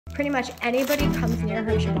Pretty much anybody comes near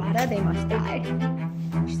her ciabatta, they must die.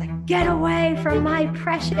 She's like, get away from my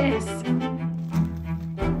precious.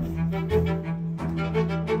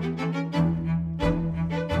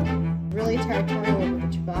 Really territorial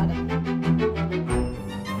with the ciabatta.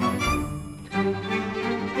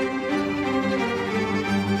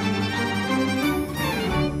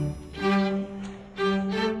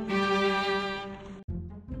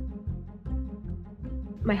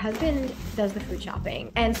 My husband does the food shopping.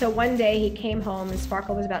 And so one day he came home and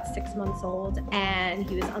Sparkle was about 6 months old and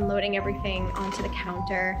he was unloading everything onto the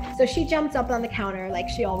counter. So she jumped up on the counter like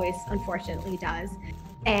she always unfortunately does.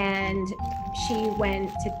 And she went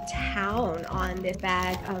to town on this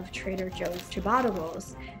bag of Trader Joe's ciabatta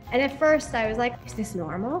rolls. And at first I was like, is this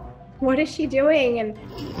normal? What is she doing? And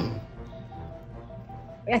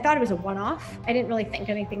I thought it was a one-off. I didn't really think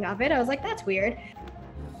anything of it. I was like, that's weird.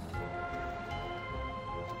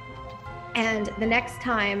 And the next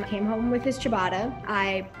time I came home with his ciabatta,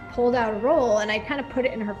 I pulled out a roll and I kind of put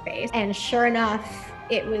it in her face. And sure enough,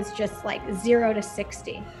 it was just like 0 to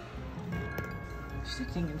 60. She's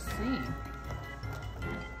acting insane.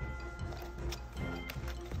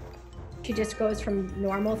 She just goes from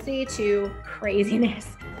normalcy to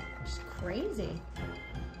craziness. She's crazy.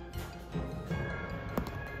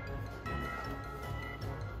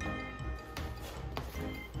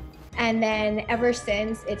 And then ever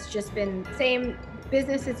since, it's just been same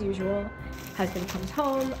business as usual. Husband comes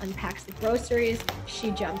home, unpacks the groceries,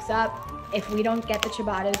 she jumps up. If we don't get the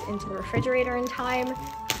ciabattas into the refrigerator in time,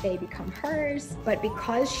 they become hers. But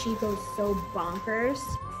because she goes so bonkers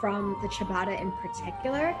from the ciabatta in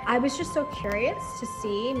particular, I was just so curious to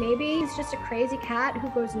see, maybe he's just a crazy cat who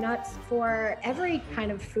goes nuts for every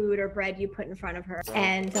kind of food or bread you put in front of her.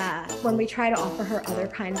 And when we try to offer her other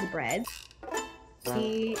kinds of bread,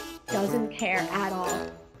 he doesn't care at all.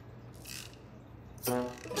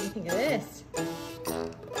 What do you think of this?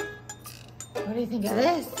 What do you think of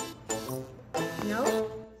this?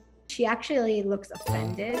 No? She actually looks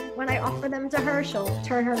offended when I offer them to her. She'll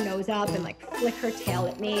turn her nose up and like flick her tail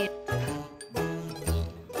at me.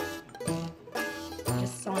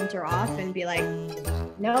 Just saunter off and be like,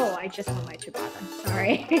 no, I just want my ciabatta,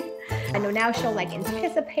 sorry. I know now she'll like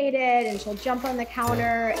anticipate it and she'll jump on the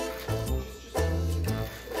counter.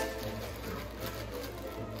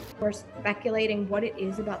 We're speculating what it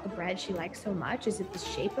is about the bread she likes so much. Is it the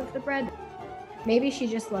shape of the bread? Maybe she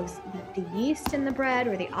just loves the yeast in the bread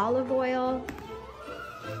or the olive oil.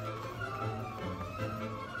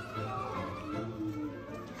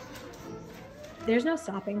 There's no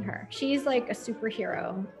stopping her. She's like a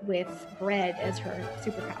superhero with bread as her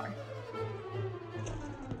superpower.